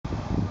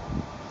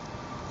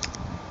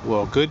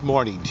Well, good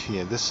morning to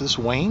you. This is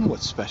Wayne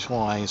with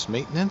Specialized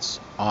Maintenance,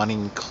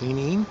 Awning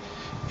Cleaning,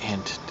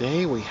 and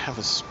today we have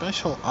a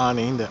special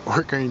awning that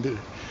we're going to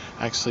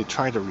actually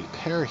try to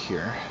repair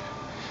here.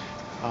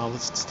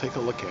 Let's take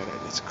a look at it.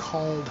 It's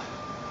called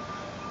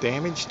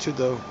Damage to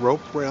the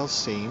Rope Rail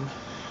Seam,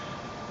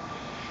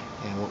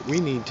 and what we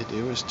need to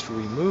do is to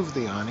remove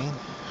the awning,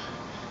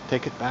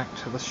 take it back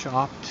to the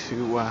shop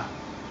to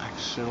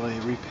actually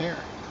repair.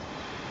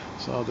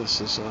 So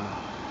this is an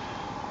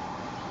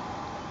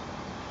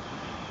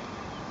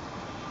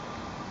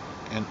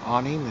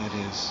awning that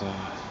is,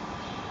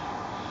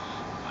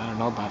 I don't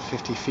know, about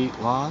 50 feet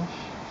long.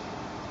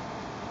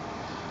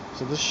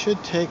 So this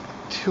should take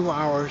 2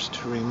 hours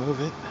to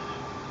remove it.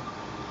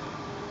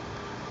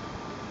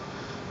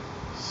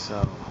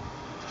 So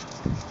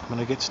I'm going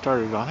to get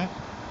started on it,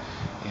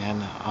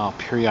 and I'll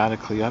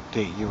periodically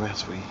update you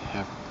as we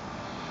have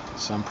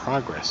some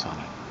progress on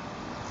it.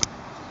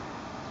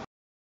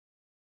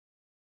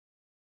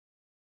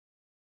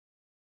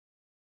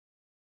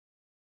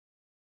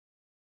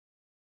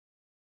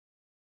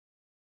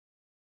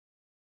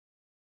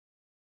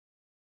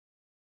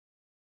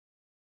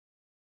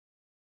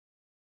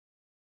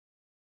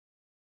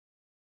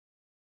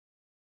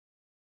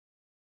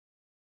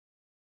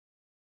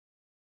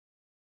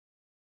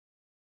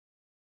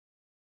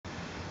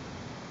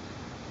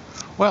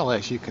 Well,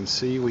 as you can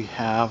see, we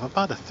have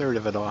about a third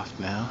of it off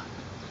now.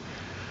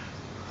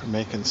 We're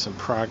making some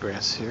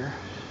progress here.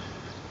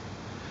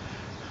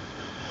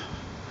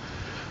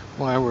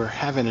 While we're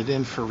having it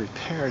in for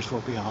repairs,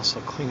 we'll be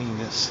also cleaning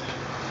this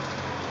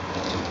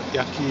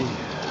yucky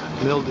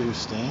mildew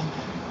stain.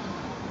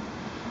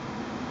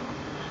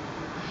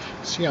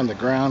 See, on the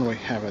ground we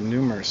have a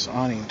numerous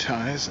awning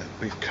ties that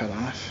we've cut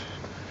off.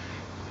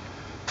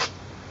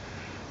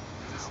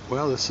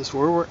 Well, this is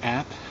where we're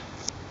at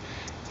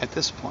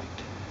this point.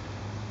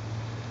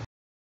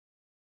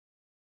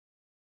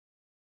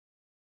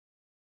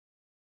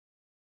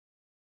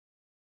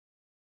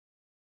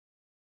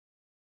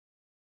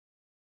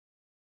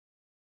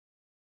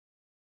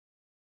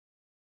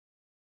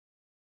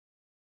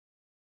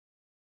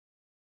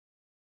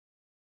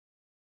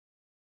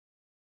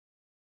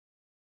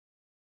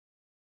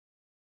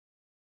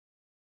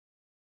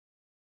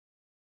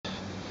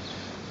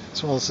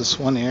 As well as this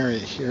one area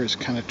here is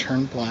kind of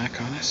turned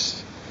black on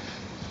us.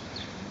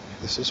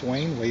 This is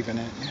Wayne waving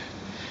at you.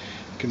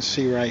 You can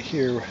see right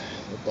here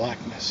the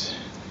blackness.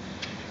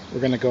 We're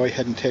going to go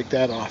ahead and take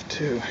that off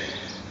too.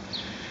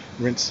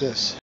 Rinse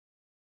this.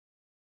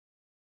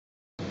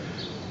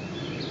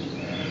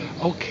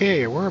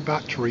 Okay, we're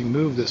about to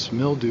remove this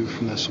mildew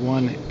from this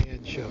one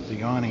edge of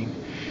the awning,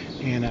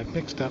 and I've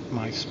mixed up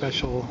my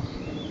special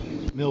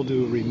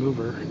mildew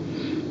remover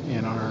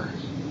in our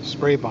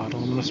spray bottle.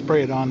 I'm going to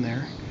spray it on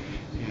there,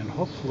 and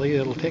hopefully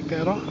it'll take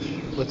that off.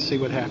 Let's see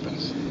what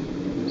happens.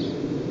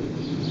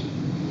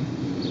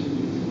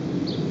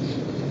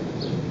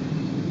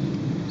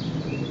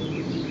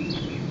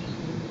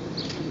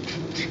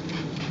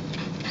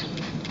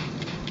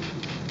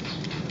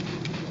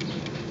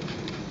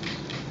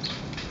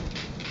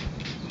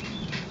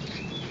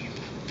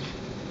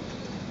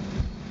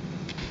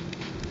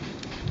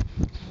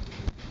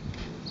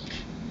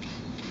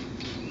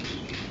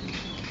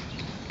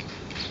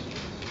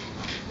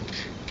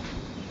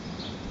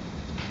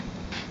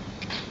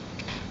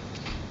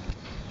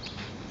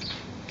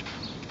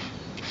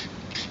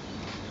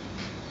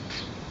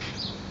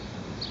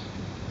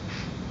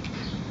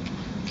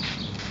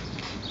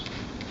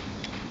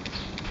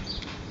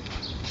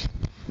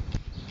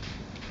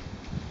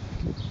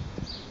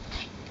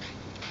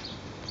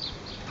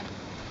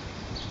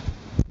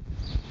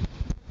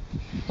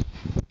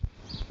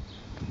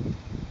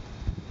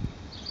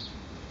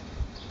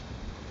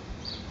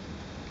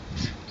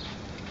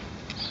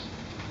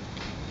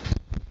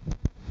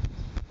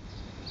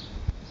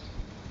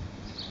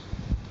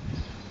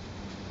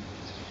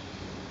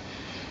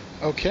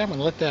 Okay, I'm going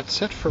to let that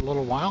sit for a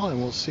little while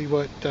and we'll see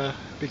what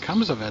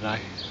becomes of it. I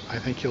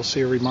think you'll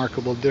see a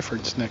remarkable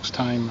difference next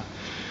time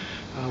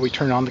we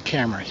turn on the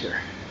camera here.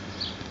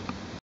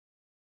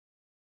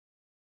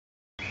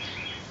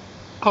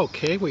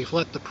 Okay, we've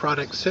let the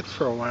product sit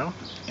for a while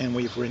and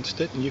we've rinsed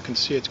it, and you can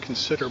see it's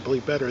considerably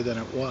better than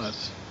it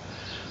was.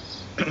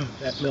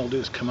 That mildew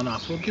is coming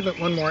off. We'll give it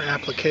one more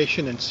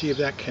application and see if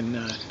that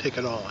can take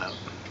it all out.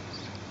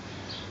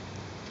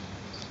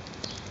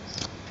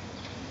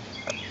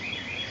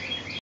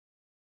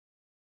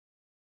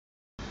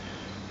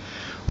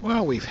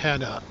 Well, we've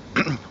had a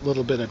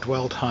little bit of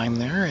dwell time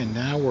there, and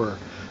now we're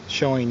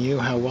showing you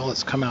how well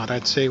it's come out.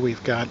 I'd say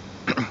we've got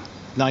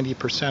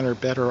 90% or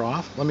better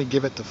off. Let me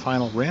give it the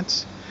final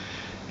rinse,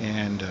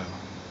 and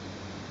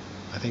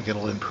I think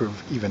it'll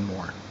improve even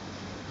more.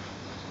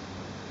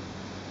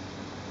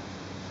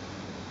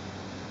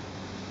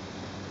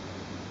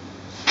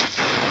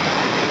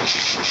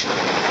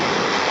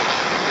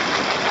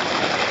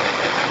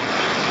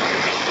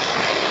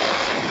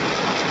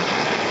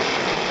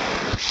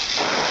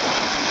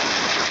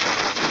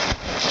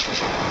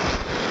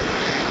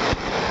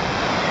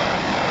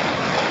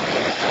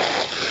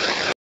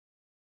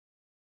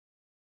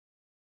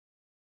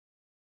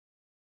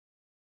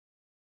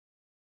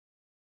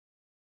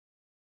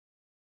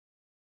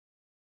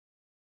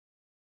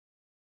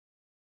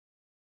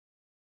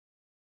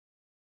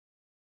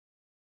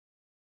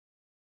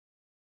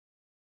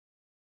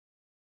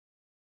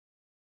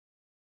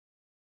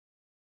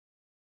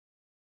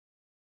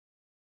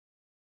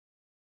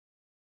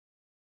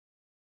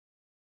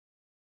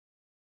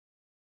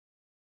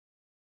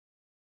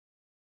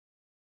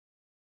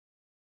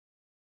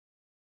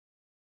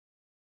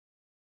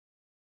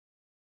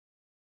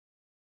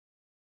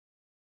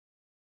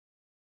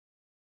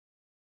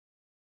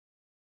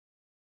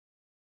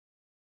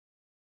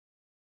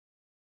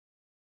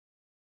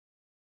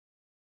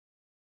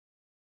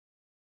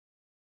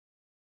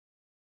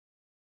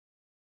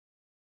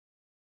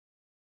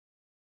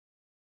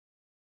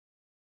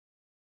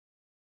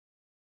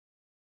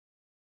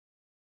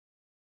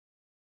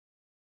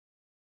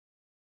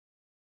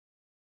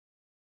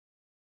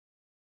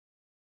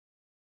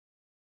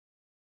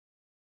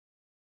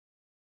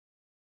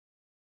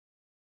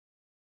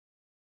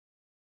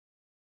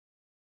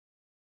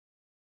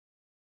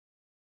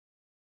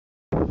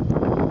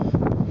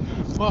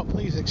 Well,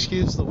 please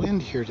excuse the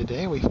wind here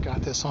today. We've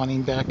got this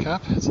awning back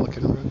up. It's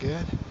looking real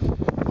good.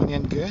 Went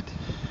in good.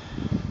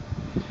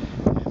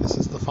 And this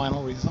is the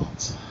final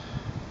results.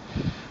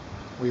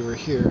 We were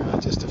here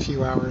just a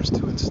few hours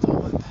to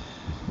install it.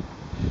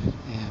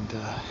 And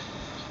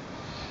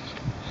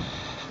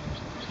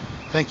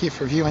thank you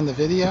for viewing the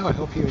video. I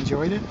hope you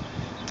enjoyed it.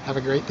 Have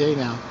a great day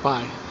now.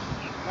 Bye.